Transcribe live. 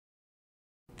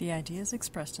The ideas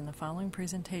expressed in the following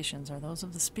presentations are those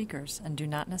of the speakers and do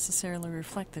not necessarily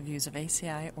reflect the views of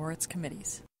ACI or its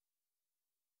committees.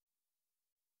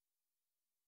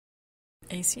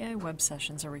 ACI web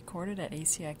sessions are recorded at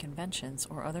ACI conventions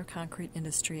or other concrete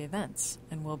industry events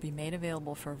and will be made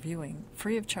available for viewing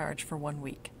free of charge for 1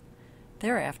 week.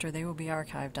 Thereafter, they will be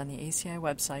archived on the ACI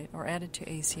website or added to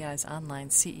ACI's online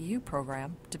CEU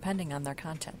program, depending on their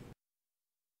content.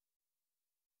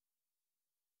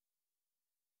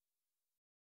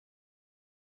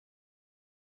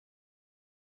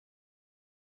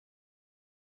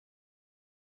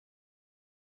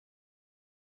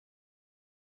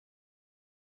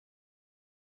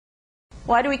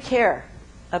 Why do we care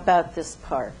about this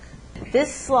park?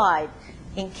 This slide,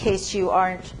 in case you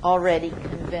aren't already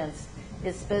convinced,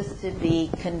 is supposed to be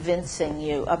convincing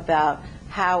you about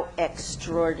how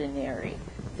extraordinary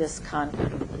this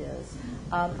concrete is.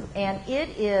 And it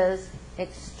is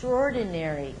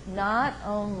extraordinary not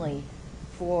only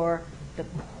for the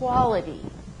quality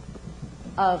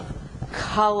of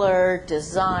color,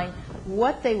 design,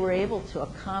 what they were able to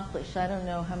accomplish. I don't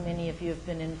know how many of you have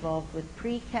been involved with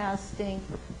precasting,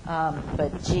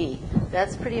 but gee,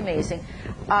 that's pretty amazing.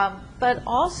 But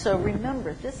also,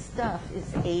 remember, this stuff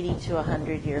is 80 to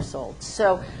 100 years old.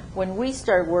 So when we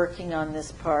started working on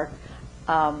this park,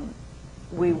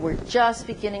 we were just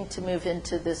beginning to move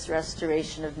into this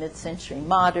restoration of mid-century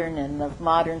modern and the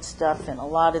modern stuff, and a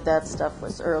lot of that stuff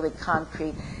was early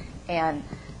concrete, and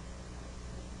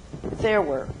there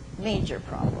were major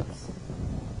problems.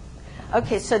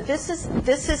 Okay, so this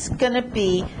is going to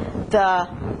be the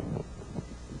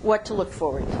what to look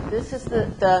forward to. This is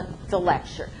the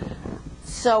lecture.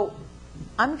 So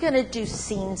I'm going to do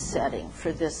scene setting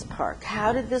for this park.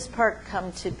 How did this park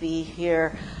come to be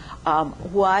here?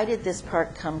 Why did this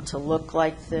park come to look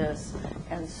like this?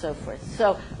 And so forth.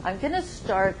 So I'm going to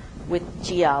start with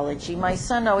geology. My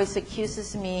son always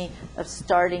accuses me of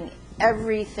starting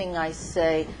everything I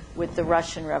say with the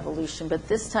Russian Revolution, but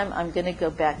this time I'm going to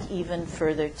go back even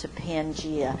further to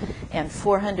Pangaea and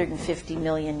 450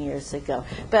 million years ago.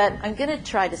 But I'm going to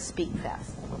try to speak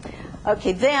fast.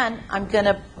 Okay, then I'm going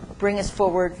to bring us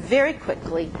forward very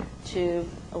quickly to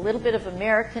a little bit of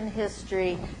American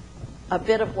history, a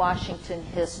bit of Washington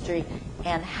history,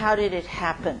 and how did it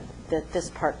happen that this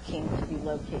park came to be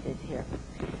located here.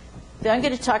 Then I'm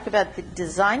going to talk about the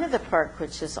design of the park,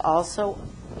 which is also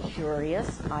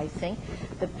curious, I think.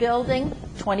 The building,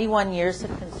 21 years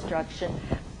of construction.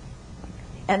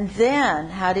 And then,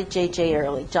 how did J.J.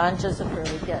 Early, John Joseph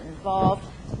Early, get involved?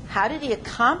 How did he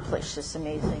accomplish this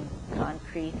amazing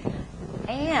concrete?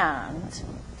 And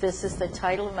this is the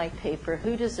title of my paper,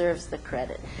 Who Deserves the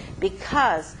Credit?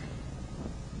 Because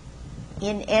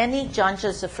in any John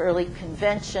Joseph Early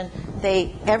convention,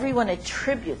 everyone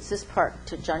attributes this park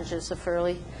to John Joseph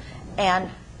Early. And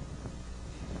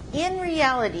in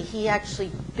reality, he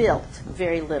actually built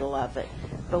very little of it.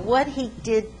 But what he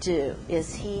did do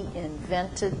is he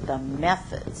invented the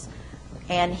methods.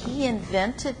 And he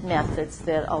invented methods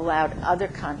that allowed other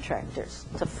contractors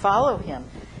to follow him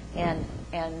and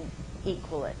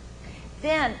equal it.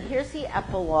 Then here's the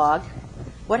epilogue.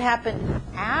 What happened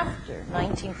after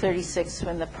 1936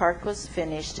 when the park was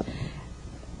finished?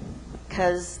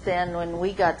 Because then when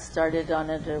we got started on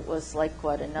it, it was like,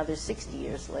 what, another 60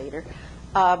 years later.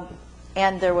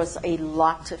 And there was a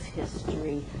lot of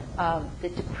history. The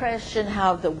Depression,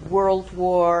 how the World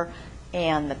War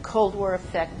and the Cold War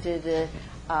affected it,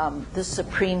 the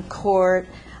Supreme Court,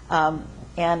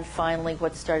 and finally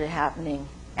what started happening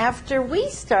after we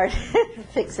started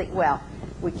fixing, well,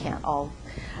 we can't all.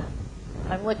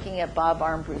 I'm looking at Bob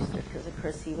Armbruster because, of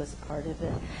course, he was part of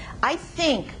it. I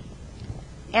think,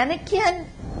 and again,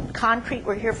 concrete,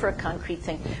 we're here for a concrete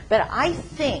thing, but I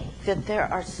think that there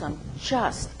are some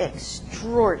just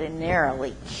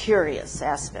extraordinarily curious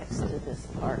aspects to this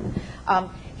park.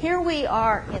 Here we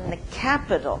are in the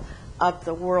capital of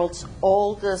the world's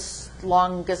oldest,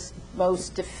 longest,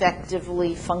 most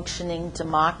effectively functioning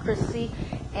democracy,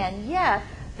 and yet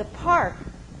the park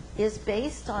is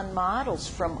based on models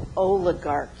from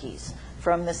oligarchies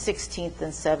from the 16th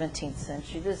and 17th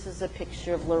century. This is a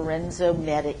picture of Lorenzo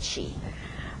Medici,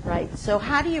 right? So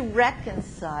how do you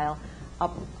reconcile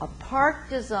a park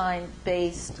design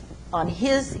based on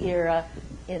his era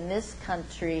in this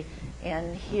country,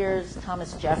 and here's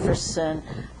Thomas Jefferson,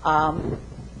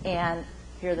 and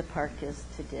here the park is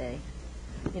today?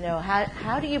 You know,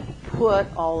 how do you put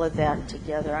all of that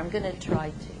together? I'm going to try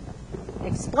to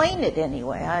explain it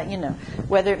anyway, you know,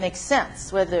 whether it makes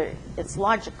sense, whether it's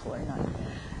logical or not.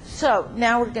 So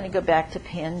now we're going to go back to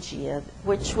Pangaea,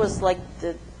 which was like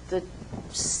the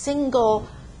single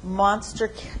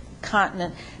monster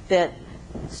continent that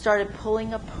started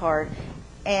pulling apart,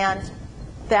 and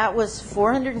that was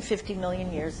 450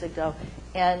 million years ago.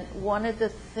 And one of the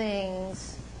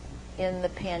things in the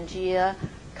Pangea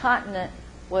continent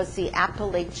was the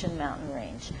Appalachian mountain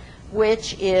range,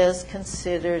 which is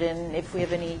considered, and if we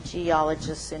have any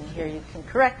geologists in here, you can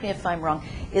correct me if I'm wrong,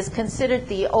 is considered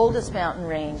the oldest mountain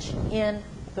range in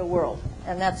the world,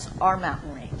 and that's our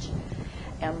mountain range.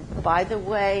 And by the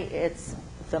way, it's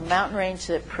the mountain range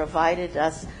that provided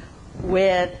us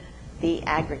with the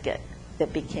aggregate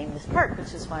that became this park,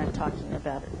 which is why I'm talking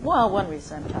about it. Well, one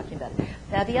reason I'm talking about it.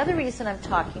 Now, the other reason I'm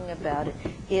talking about it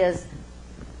is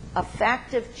a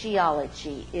fact of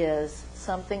geology is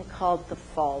something called the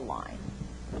fall line.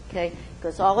 Okay? It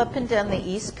goes all up and down the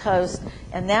East Coast,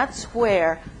 and that's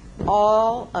where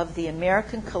all of the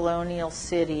American colonial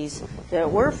cities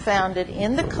that were founded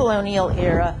in the colonial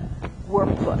era were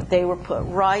put. They were put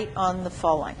right on the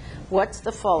fall line. What's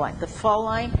the fall line? The fall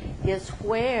line is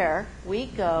where we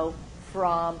go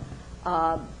from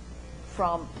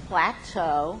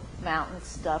plateau, mountain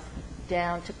stuff,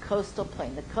 down to coastal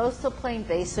plain. The coastal plain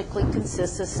basically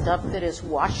consists of stuff that is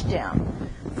washed down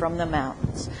from the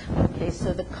mountains. Okay,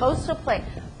 so the coastal plain,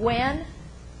 when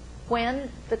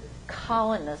the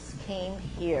colonists came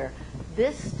here,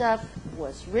 this stuff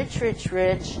was rich, rich,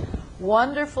 rich,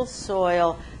 wonderful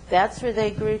soil. That's where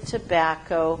they grew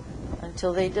tobacco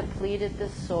until they depleted the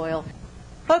soil.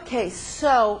 Okay,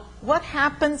 so what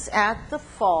happens at the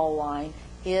fall line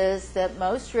is that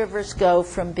most rivers go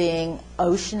from being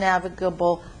ocean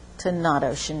navigable to not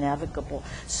ocean navigable.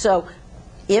 So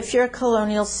if you're a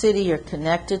colonial city, you're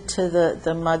connected to the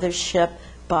mothership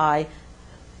by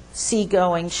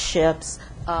seagoing ships.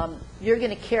 You're going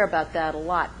to care about that a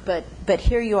lot. But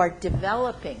here you are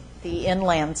developing the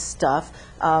inland stuff,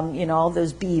 all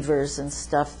those beavers and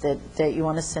stuff that you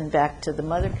want to send back to the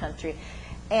mother country.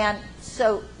 And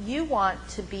so you want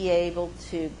to be able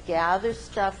to gather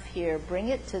stuff here, bring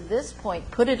it to this point,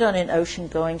 put it on an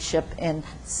ocean-going ship, and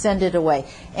send it away.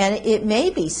 And it may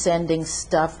be sending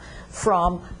stuff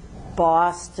from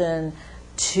Boston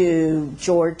to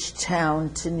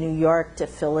Georgetown to New York to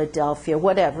Philadelphia,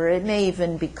 whatever. It may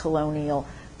even be colonial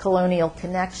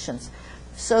connections.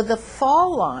 So the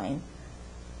fall line,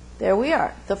 there we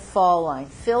are, the fall line.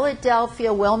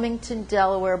 Philadelphia, Wilmington,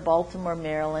 Delaware, Baltimore,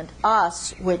 Maryland.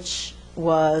 Us, which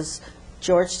was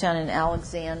Georgetown and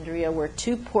Alexandria, were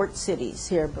two port cities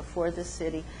here before the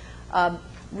city.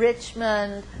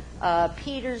 Richmond,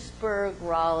 Petersburg,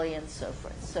 Raleigh, and so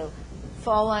forth. So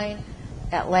fall line,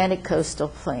 Atlantic coastal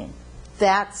plain.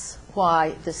 That's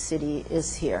why the city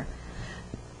is here.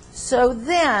 So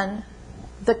then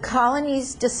the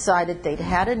colonies decided they'd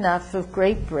had enough of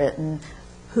Great Britain,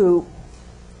 who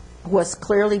was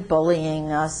clearly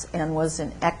bullying us and was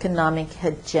an economic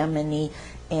hegemony,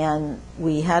 and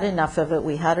we had enough of it.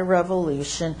 We had a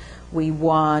revolution. We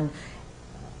won.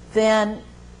 Then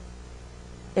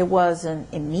it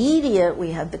wasn't immediate.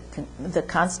 We had the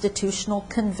Constitutional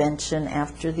Convention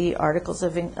after the Articles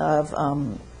of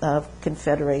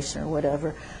Confederation or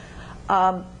whatever.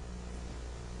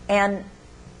 And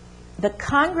the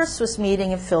Congress was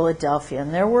meeting in Philadelphia,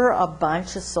 and there were a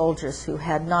bunch of soldiers who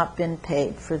had not been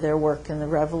paid for their work in the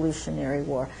Revolutionary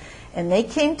War. And they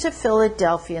came to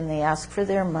Philadelphia and they asked for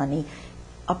their money,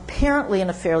 apparently in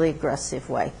a fairly aggressive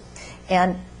way.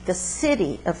 And the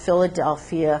city of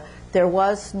Philadelphia, there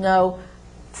was no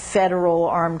federal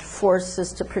armed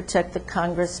forces to protect the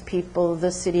Congress people.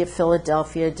 The city of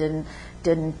Philadelphia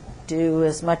didn't do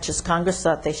as much as Congress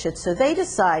thought they should. So they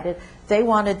decided they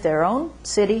wanted their own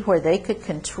city where they could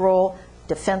control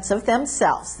defense of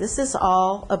themselves. This is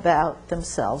all about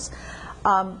themselves.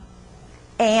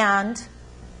 And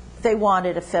they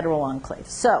wanted a federal enclave.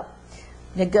 So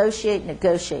negotiate,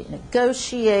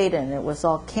 and it was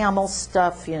all camel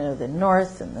stuff, the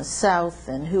North and the South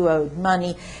and who owed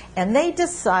money. And they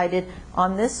decided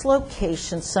on this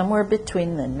location, somewhere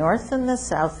between the North and the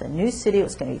South, a new city, it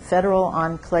was going to be federal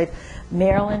enclave.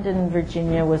 Maryland and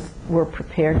Virginia were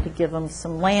prepared to give them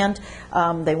some land.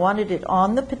 They wanted it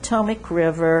on the Potomac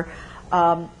River,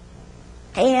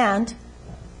 and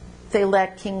they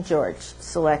let King George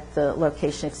select the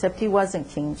location, except he wasn't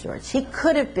King George. He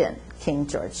could have been King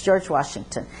George, George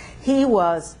Washington. He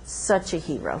was such a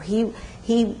hero. He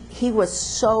was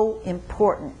so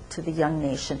important to the young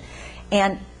nation.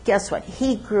 And guess what?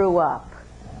 He grew up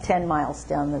 10 miles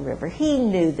down the river. He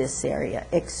knew this area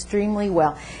extremely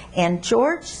well. And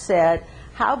George said,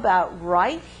 how about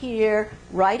right here,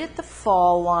 right at the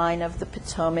fall line of the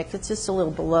Potomac, it's just a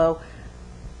little below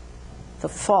the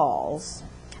falls,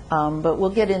 But we'll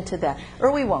get into that.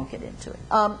 Or we won't get into it.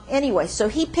 Anyway, so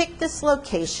he picked this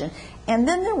location. And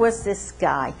then there was this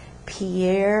guy,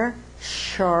 Pierre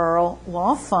Charles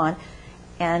L'Enfant.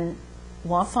 And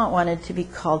L'Enfant wanted to be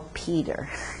called Peter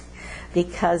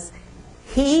because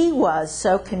he was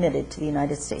so committed to the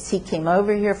United States. He came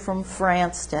over here from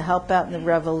France to help out in the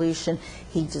Revolution.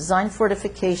 He designed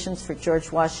fortifications for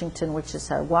George Washington, which is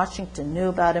how Washington knew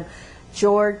about him.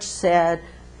 George said,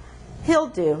 he'll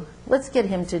do. Let's get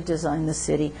him to design the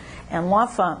city. And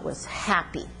L'Enfant was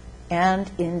happy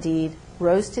and indeed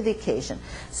rose to the occasion.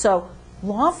 So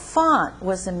L'Enfant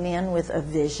was a man with a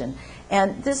vision.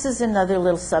 And this is another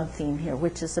little sub-theme here,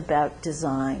 which is about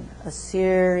design, a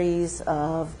series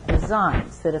of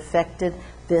designs that affected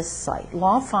this site.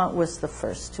 L'Enfant was the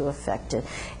first to affect it.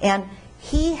 And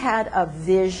he had a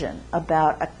vision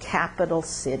about a capital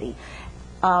city.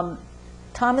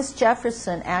 Thomas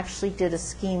Jefferson actually did a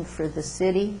scheme for the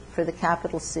city, for the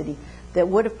capital city, that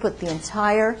would have put the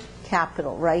entire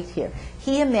capital right here.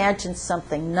 He imagined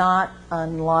something not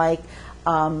unlike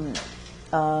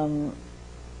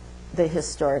the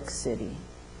historic city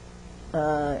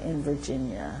in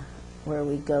Virginia, where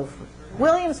we go for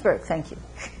Williamsburg, thank you.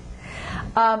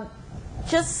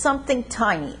 Just something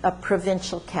tiny, a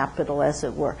provincial capital, as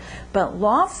it were. But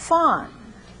L'Enfant,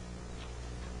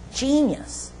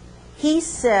 genius, he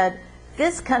said,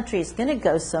 this country is going to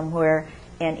go somewhere,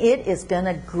 and it is going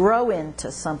to grow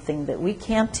into something that we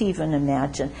can't even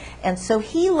imagine. And so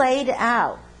he laid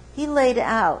out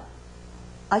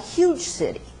a huge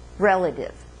city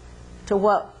relative to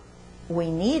what we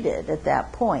needed at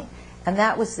that point. And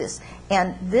that was this.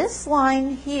 And this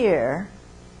line here,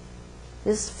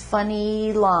 this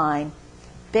funny line,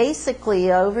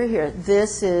 basically over here,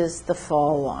 this is the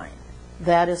fall line.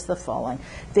 That is the fall line.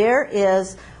 There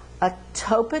is a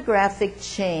topographic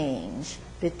change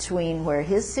between where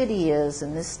his city is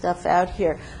and this stuff out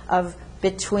here of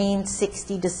between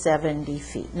 60 to 70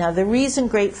 feet. Now, the reason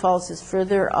Great Falls is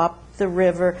further up the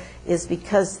river is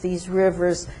because these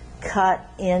rivers cut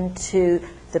into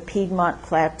the Piedmont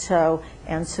Plateau,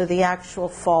 and so the actual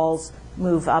falls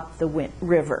move up the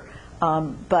river.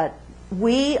 But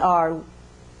we are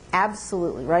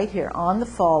absolutely right here on the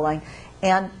fall line.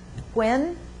 And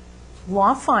when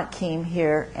L'Enfant came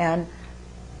here and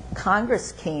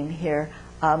Congress came here,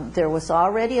 there was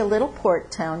already a little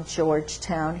port town,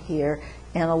 Georgetown, here,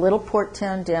 and a little port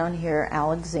town down here,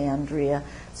 Alexandria.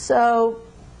 So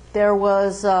there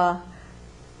was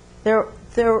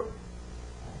there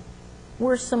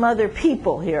were some other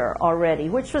people here already,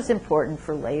 which was important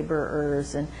for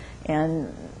laborers and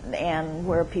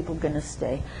where are people going to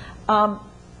stay. The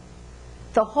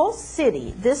whole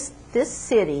city, this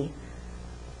city,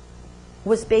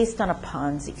 was based on a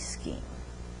Ponzi scheme.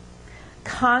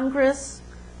 Congress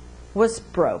was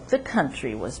broke. The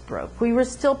country was broke. We were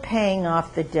still paying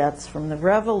off the debts from the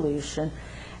Revolution,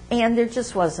 and there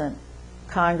just wasn't,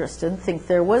 Congress didn't think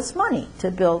there was money to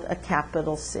build a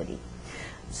capital city.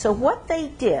 So what they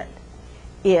did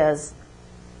is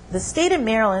the state of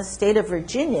Maryland, the state of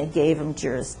Virginia gave them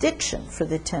jurisdiction for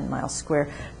the 10-mile square,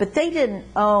 but they didn't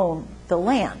own the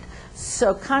land.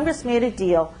 So Congress made a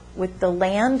deal with the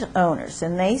landowners,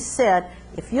 and they said,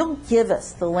 if you'll give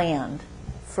us the land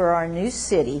for our new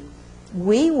city,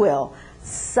 we will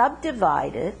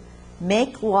subdivide it,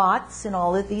 make lots in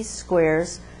all of these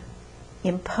squares,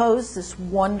 impose this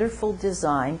wonderful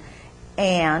design,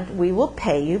 and we will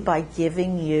pay you by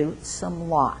giving you some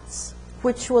lots,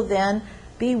 which will then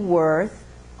be worth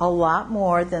a lot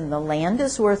more than the land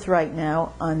is worth right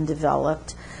now,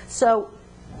 undeveloped. So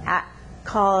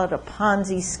call it a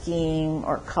Ponzi scheme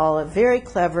or call it very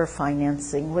clever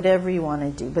financing, whatever you want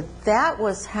to do. But that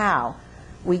was how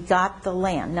we got the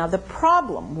land. Now, the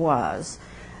problem was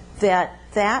that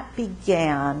that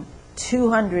began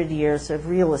 200 years of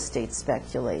real estate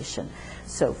speculation.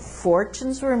 So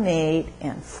fortunes were made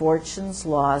and fortunes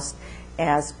lost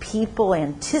as people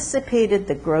anticipated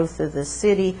the growth of the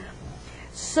city.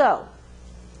 So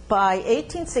by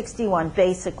 1861,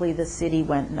 basically the city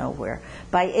went nowhere.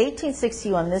 By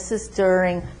 1861, this is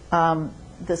during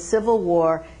the Civil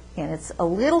War, and it's a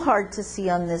little hard to see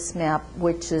on this map,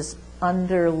 which is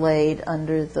underlaid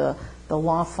under the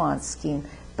L'Enfant scheme.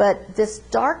 But this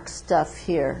dark stuff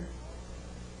here,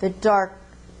 the dark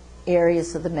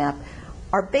areas of the map,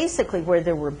 are basically where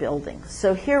there were buildings.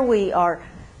 So here we are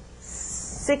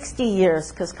 60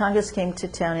 years, because Congress came to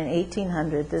town in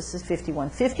 1800, this is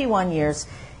 51 years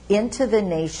into the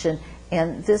nation,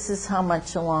 and this is how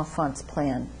much of L'Enfant's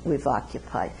plan we've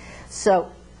occupied.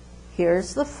 So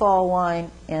here's the fall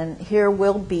line, and here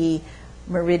will be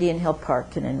Meridian Hill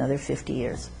Park in another 50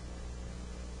 years.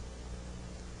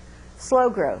 slow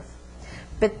growth.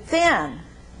 But then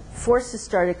forces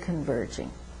started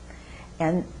converging.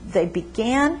 And they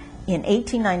began in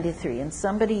 1893, and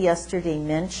somebody yesterday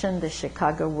mentioned the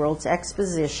Chicago World's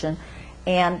Exposition,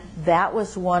 and that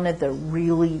was one of the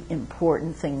really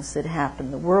important things that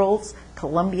happened, the World's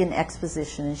Columbian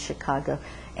Exposition in Chicago.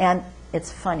 And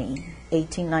it's funny,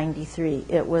 1893,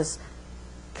 it was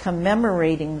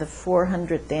commemorating the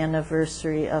 400th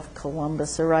anniversary of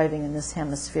Columbus arriving in this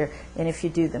hemisphere, and if you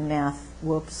do the math,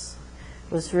 whoops,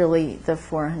 it was really the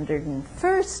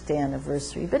 401st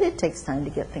anniversary, but it takes time to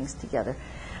get things together.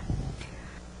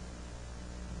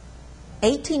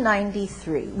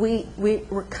 1893, we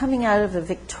were coming out of a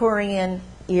Victorian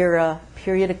era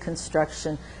period of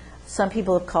construction. Some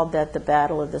people have called that the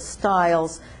Battle of the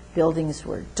Styles. Buildings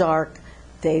were dark,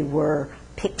 they were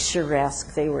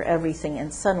picturesque, they were everything,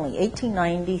 and suddenly,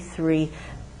 1893,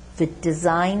 the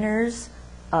designers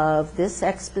of this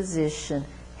exposition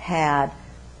had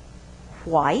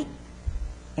white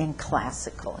and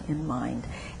classical in mind,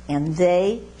 and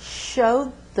they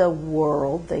showed the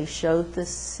world, they showed the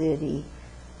city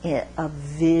a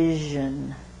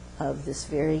vision of this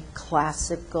very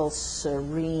classical,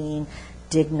 serene,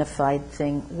 dignified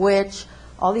thing, which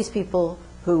all these people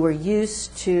who were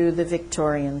used to the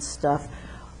Victorian stuff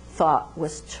thought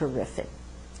was terrific.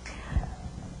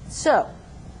 So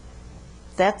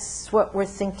that's what we're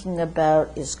thinking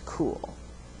about is cool,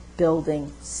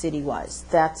 building city-wise.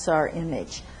 That's our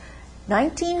image.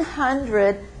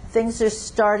 1900, things are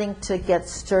starting to get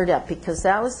stirred up because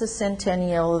that was the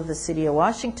centennial of the city of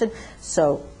Washington.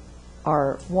 So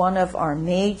one of our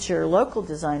major local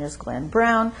designers, Glenn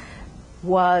Brown,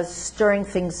 was stirring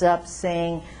things up,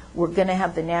 saying, we're going to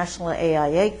have the National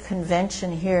AIA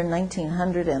convention here in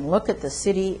 1900, and look at the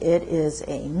city. It is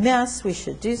a mess. We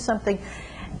should do something.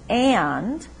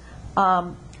 And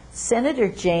Senator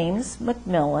James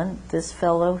McMillan, this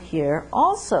fellow here,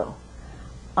 also,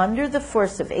 under the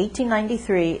force of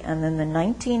 1893 and then the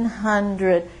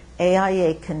 1900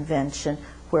 AIA convention,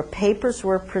 where papers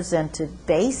were presented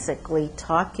basically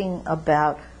talking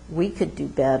about we could do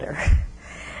better.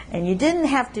 And you didn't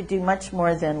have to do much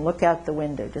more than look out the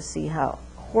window to see how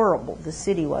horrible the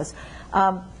city was.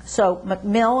 So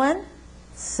McMillan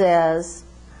says,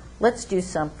 let's do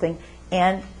something.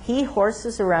 And he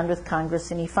horses around with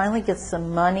Congress, and he finally gets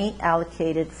some money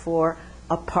allocated for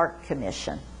a park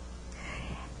commission.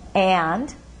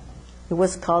 And it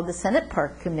was called the Senate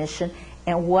Park Commission.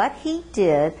 And what he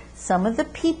did, some of the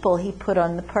people he put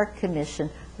on the park commission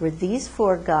were these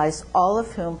four guys, all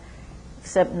of whom,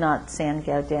 except not San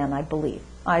Gaudan, I believe.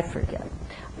 I forget.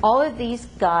 All of these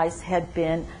guys had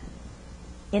been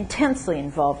intensely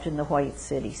involved in the White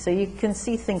City. So you can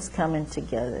see things coming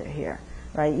together here,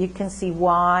 right? You can see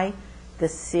why the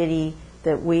city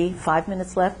that we, 5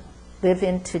 minutes left, live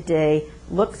in today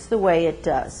looks the way it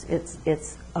does.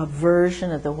 It's a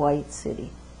version of the White City.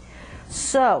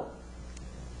 So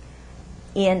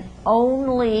in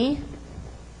only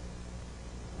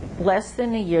less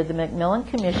than a year, the McMillan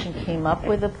Commission came up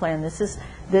with a plan. This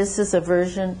is a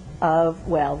version of,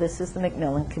 well, this is the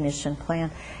McMillan Commission plan,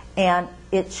 and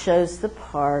it shows the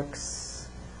parks,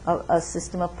 a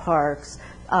system of parks.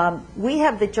 We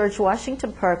have the George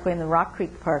Washington Parkway and the Rock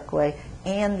Creek Parkway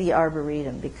and the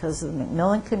Arboretum because of the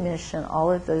McMillan Commission.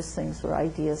 All of those things were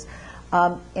ideas.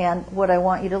 And what I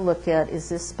want you to look at is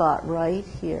this spot right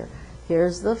here.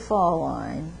 Here's the fall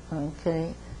line,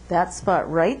 okay? That spot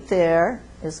right there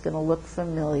is going to look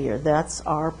familiar. That's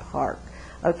our park.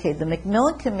 Okay, the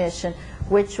McMillan Commission,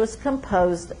 which was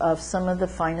composed of some of the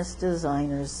finest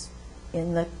designers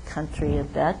in the country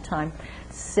at that time,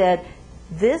 said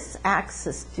this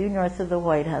axis due north of the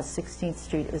White House, 16th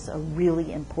Street, is a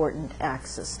really important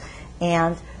axis.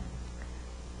 And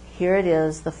here it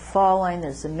is, the fall line.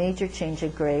 There's a major change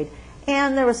of grade.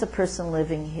 And there was a person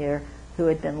living here who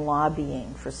had been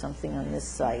lobbying for something on this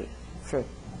site for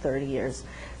 30 years.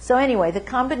 So anyway, the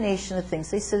combination of things,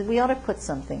 they said we ought to put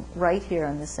something right here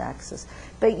on this axis.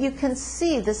 But you can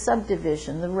see the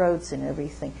subdivision, the roads and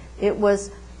everything. It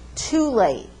was too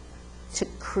late to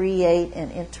create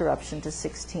an interruption to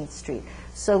 16th Street.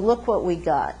 So look what we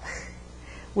got.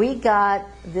 We got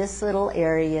this little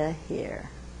area here,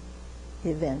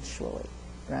 eventually,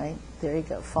 right? There you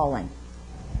go, fall line.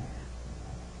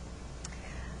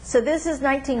 So this is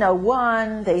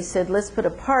 1901. They said, let's put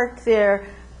a park there.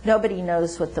 Nobody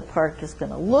knows what the park is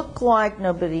going to look like.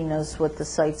 Nobody knows what the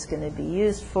site's going to be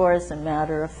used for. As a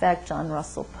matter of fact, John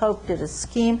Russell Pope did a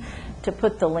scheme to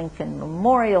put the Lincoln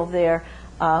Memorial there,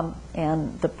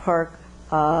 and the park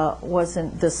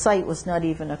the site was not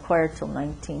even acquired till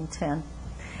 1910.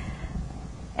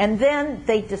 And then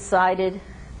they decided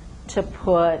to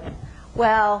put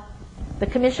Well, the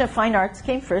Commission of Fine Arts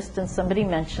came first, and somebody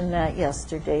mentioned that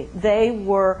yesterday. They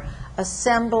were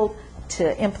assembled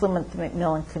to implement the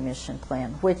Macmillan Commission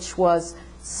plan, which was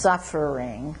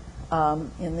suffering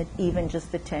even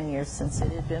just the 10 years since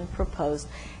it had been proposed.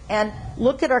 And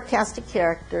look at our cast of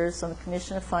characters on the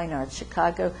Commission of Fine Arts.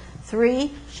 Chicago,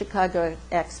 3 Chicago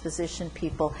Exposition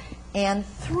people, and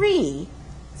 3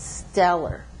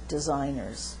 stellar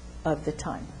designers of the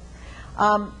time.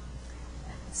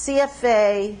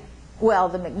 CFA, well,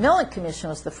 the Macmillan Commission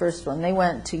was the first one. They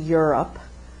went to Europe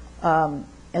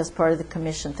as part of the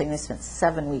commission thing. They spent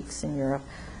 7 weeks in Europe.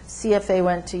 CFA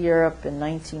went to Europe in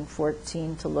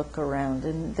 1914 to look around,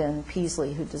 and then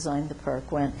Peaslee, who designed the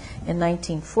park, went in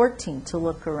 1914 to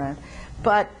look around.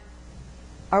 But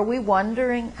are we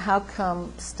wondering how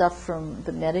come stuff from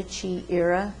the Medici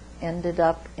era ended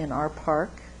up in our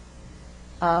park?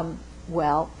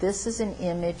 Well, this is an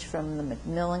image from the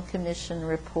Macmillan Commission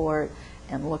report,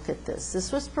 and look at this.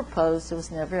 This was proposed, it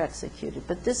was never executed,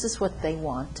 but this is what they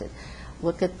wanted.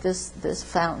 Look at this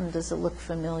fountain. Does it look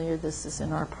familiar? This is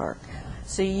in our park.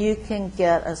 So you can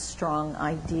get a strong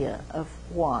idea of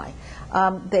why.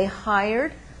 They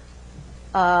hired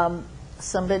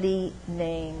somebody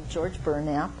named George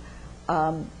Burnap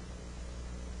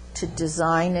to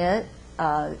design it.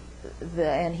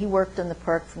 And he worked in the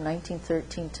park from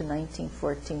 1913 to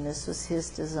 1914. This was his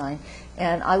design.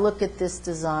 And I look at this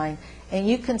design, and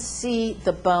you can see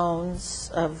the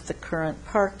bones of the current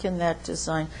park in that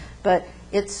design, but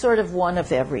it's sort of one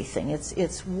of everything.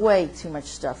 It's way too much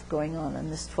stuff going on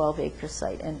this 12-acre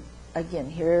site. And again,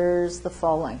 here's the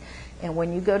fall line. And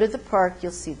when you go to the park,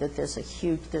 you'll see that there's a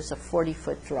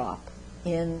 40-foot drop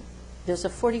there's a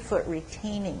 40-foot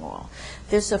retaining wall.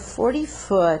 There's a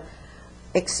 40-foot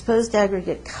exposed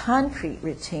aggregate concrete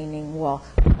retaining wall,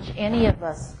 which any of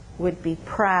us would be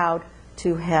proud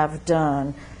to have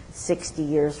done 60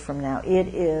 years from now. It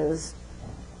is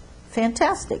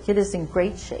fantastic. It is in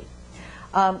great shape.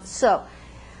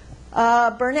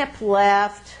 Burnap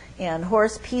left, and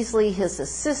Horace Peaslee, his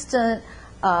assistant,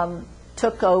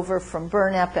 took over from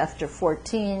Burnap after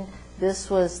 14. This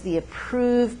was the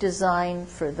approved design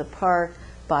for the park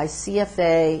by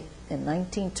CFA in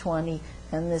 1920,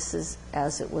 and this is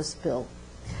as it was built.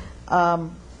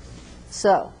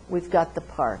 So we've got the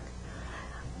park.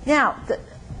 Now,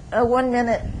 1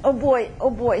 minute. Oh boy.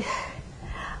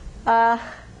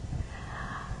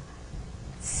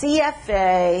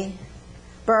 CFA,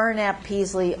 Burnap,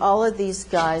 Peaslee, all of these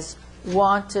guys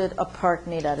wanted a park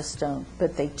made out of stone,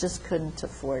 but they just couldn't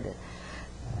afford it.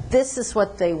 This is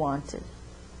what they wanted,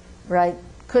 right?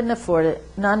 Couldn't afford it,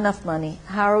 not enough money.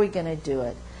 How are we going to do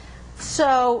it?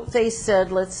 So they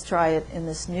said, let's try it in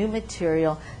this new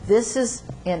material. This is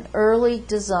an early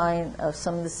design of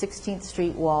some of the 16th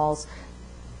Street walls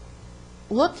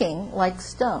looking like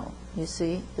stone, you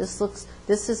see. This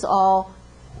is all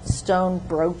stone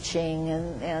broaching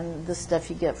and the stuff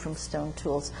you get from stone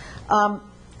tools.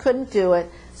 Couldn't do it,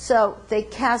 so they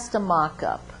cast a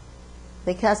mock-up.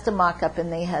 They cast a mock-up,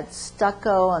 and they had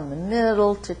stucco on the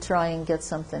middle to try and get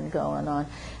something going on.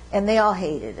 And they all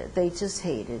hated it. They just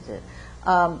hated it.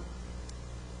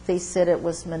 They said it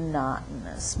was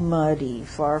monotonous, muddy,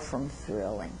 far from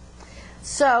thrilling.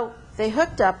 So they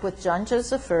hooked up with John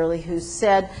Joseph Early, who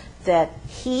said that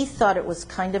he thought it was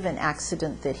kind of an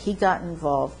accident that he got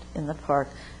involved in the park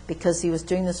because he was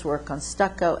doing this work on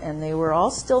stucco, and they were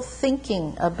all still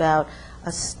thinking about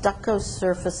a stucco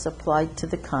surface applied to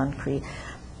the concrete.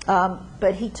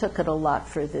 But he took it a lot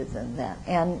further than that.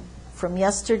 And from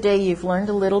yesterday, you've learned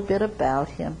a little bit about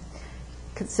him.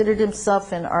 Considered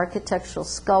himself an architectural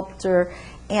sculptor.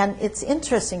 And it's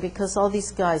interesting because all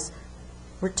these guys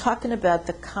were talking about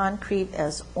the concrete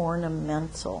as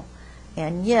ornamental.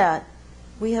 And yet,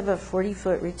 we have a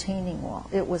 40-foot retaining wall.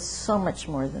 It was so much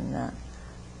more than that.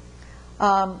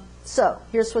 So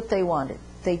here's what they wanted.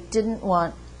 They didn't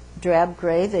want drab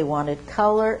gray. They wanted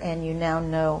color, and you now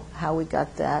know how we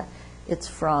got that. It's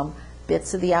from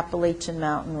bits of the Appalachian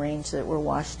Mountain Range that were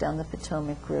washed down the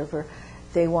Potomac River.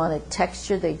 They wanted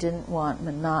texture. They didn't want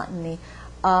monotony.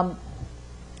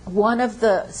 One of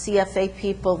the CFA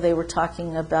people, they were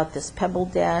talking about this pebble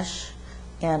dash,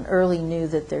 and Early knew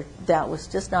that that was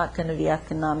just not going to be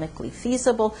economically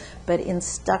feasible. But in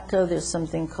stucco, there's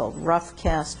something called rough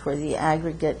cast, where the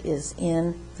aggregate is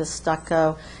in the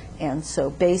stucco. And so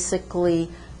basically,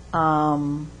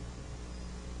 that's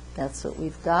what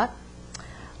we've got.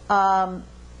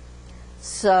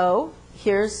 So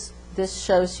this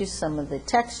shows you some of the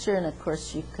texture, and of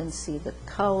course you can see the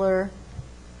color.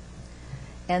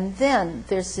 And then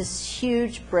there's this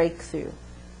huge breakthrough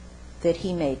that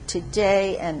he made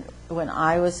today, and when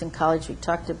I was in college, we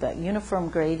talked about uniform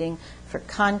grading. For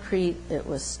concrete, it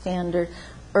was standard.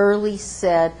 Early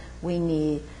said we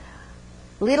need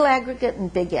little aggregate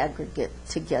and big aggregate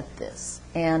to get this.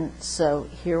 And so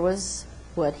here was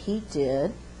what he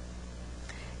did.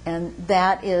 And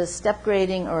that is step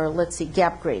grading, or let's see,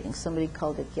 gap grading. Somebody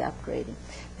called it gap grading.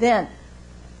 Then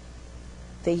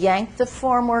they yanked the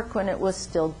formwork when it was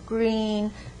still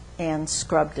green and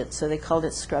scrubbed it. So they called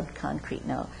it scrubbed concrete.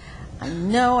 Now, I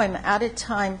know I'm out of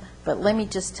time, but let me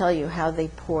just tell you how they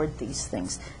poured these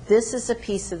things. This is a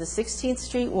piece of the 16th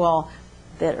Street wall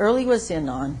that Early was in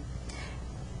on.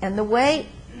 And the way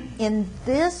in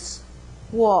this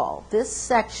wall, this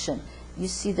section, you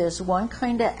see there's one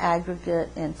kind of aggregate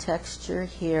and texture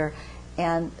here,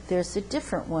 and there's a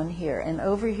different one here. And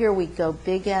over here we go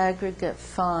big aggregate,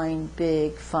 fine,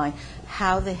 big, fine.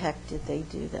 How the heck did they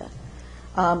do that?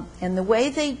 And the way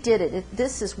they did it,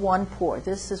 this is one pour.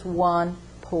 This is one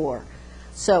pour.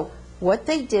 So what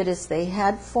they did is they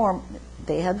had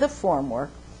the formwork,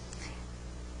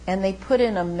 and they put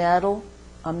in a metal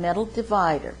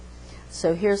divider.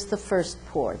 So here's the first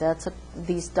pour.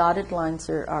 These dotted lines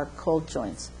are cold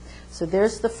joints. So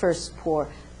there's the first pour.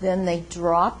 Then they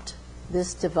dropped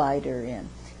this divider in.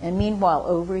 And meanwhile,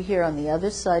 over here on the other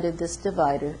side of this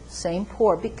divider, same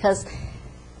pour, because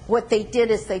what they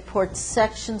did is they poured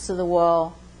sections of the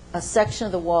wall, a section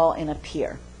of the wall and a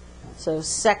pier. So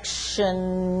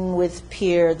section with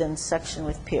pier, then section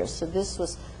with pier. So this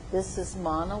is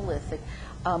monolithic.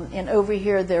 And over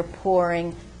here they're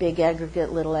pouring big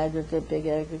aggregate, little aggregate, big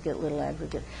aggregate, little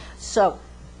aggregate. So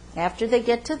after they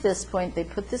get to this point, they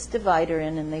put this divider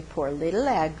in and they pour little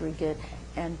aggregate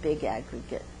and big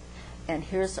aggregate. And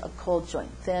here's a cold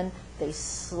joint. Then they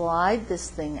slide this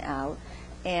thing out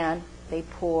and they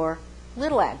pour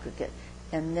little aggregate.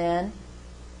 And then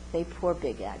they pour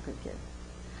big aggregate.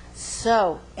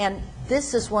 So, and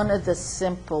this is one of the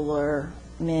simpler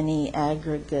mini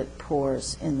aggregate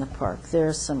pours in the park. There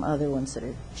are some other ones that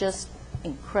are just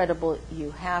incredible.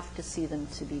 You have to see them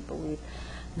to be believed.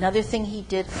 Another thing he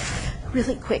did,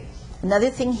 really quick,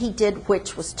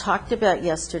 which was talked about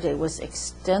yesterday, was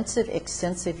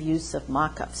extensive use of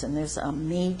mock-ups. And there's a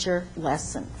major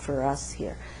lesson for us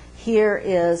here. Here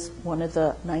is one of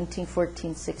the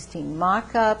 1914-16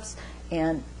 mock-ups,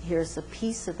 and here's a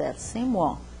piece of that same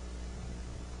wall.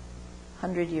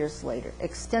 100 years later,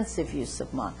 extensive use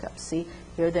of mock-ups. See,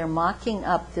 here they're mocking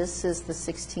up. This is the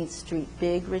 16th Street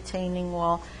big retaining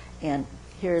wall, and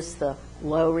here's the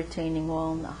low retaining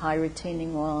wall and the high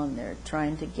retaining wall, and they're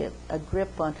trying to get a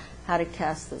grip on how to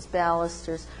cast those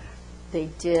balusters. They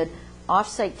did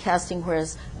off-site casting,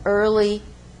 whereas Early,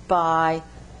 by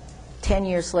 10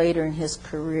 years later in his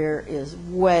career, is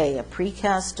way a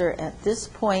precaster. At this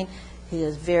point, he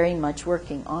is very much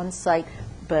working on-site.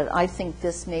 But I think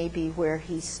this may be where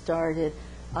he started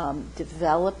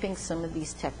developing some of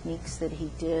these techniques that he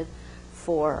did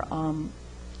for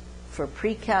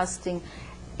precasting.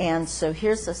 And so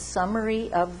here's a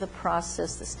summary of the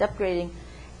process, the step grading.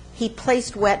 He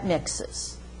placed wet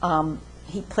mixes. To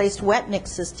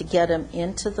get them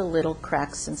into the little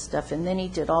cracks and stuff. And then he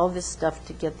did all this stuff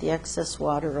to get the excess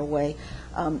water away,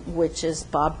 which, as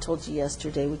Bob told you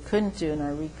yesterday, we couldn't do in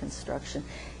our reconstruction.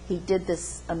 He did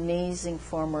this amazing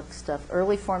formwork stuff,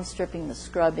 early form stripping, the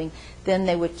scrubbing. Then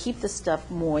they would keep the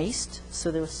stuff moist, so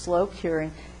there was slow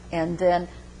curing. And then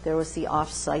there was the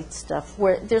off-site stuff,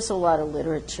 where there's a lot of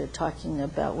literature talking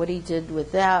about what he did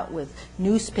with that, with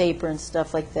newspaper and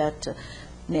stuff like that, to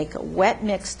make a wet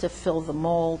mix to fill the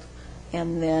mold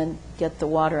and then get the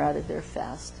water out of there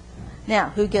fast.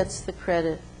 Now, who gets the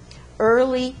credit?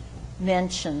 Early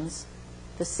mentions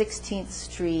the 16th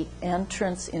Street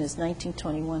entrance in his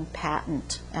 1921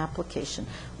 patent application.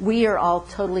 We are all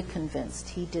totally convinced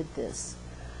he did this.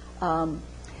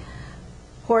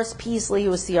 Horace Peasley, who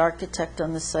was the architect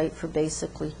on the site for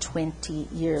basically 20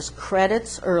 years,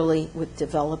 credits Early with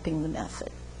developing the method.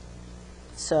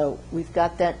 So we've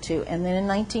got that too. And then in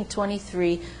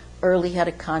 1923, Early had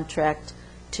a contract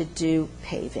to do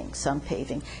paving, some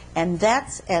paving. And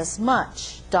that's as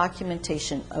much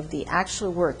documentation of the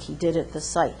actual work he did at the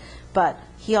site. But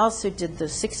he also did the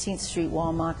 16th Street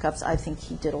wall mock-ups. I think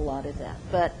he did a lot of that.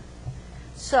 But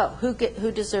so who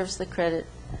deserves the credit?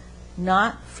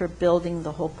 Not for building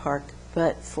the whole park,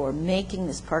 but for making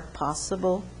this park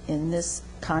possible in this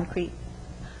concrete.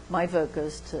 My vote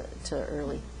goes to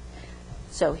Early.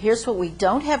 So here's what we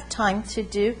don't have time to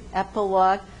do.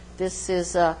 Epilogue. This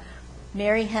is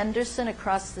Mary Henderson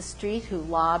across the street who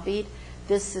lobbied.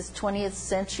 This is 20th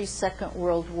century, Second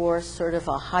World War, sort of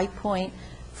a high point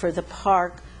for the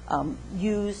park.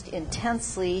 used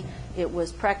intensely. It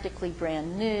was practically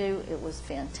brand new. It was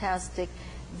fantastic.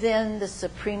 Then the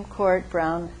Supreme Court,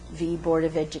 Brown v. Board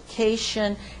of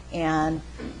Education, and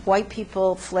white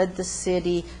people fled the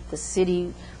city. The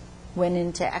city went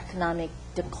into economic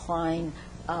decline.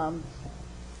 And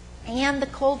the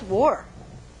Cold War.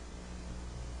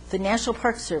 The National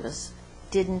Park Service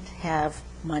didn't have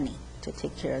money to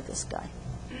take care of this guy.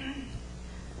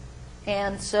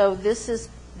 And so this is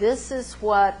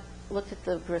what, look at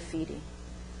the graffiti.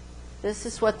 This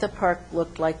is what the park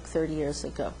looked like 30 years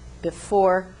ago,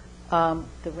 before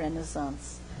the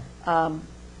Renaissance.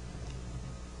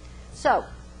 So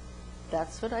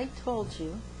that's what I told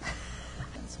you.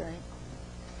 That's right.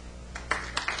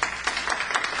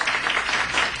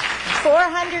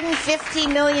 450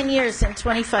 million years in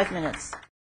 25 minutes.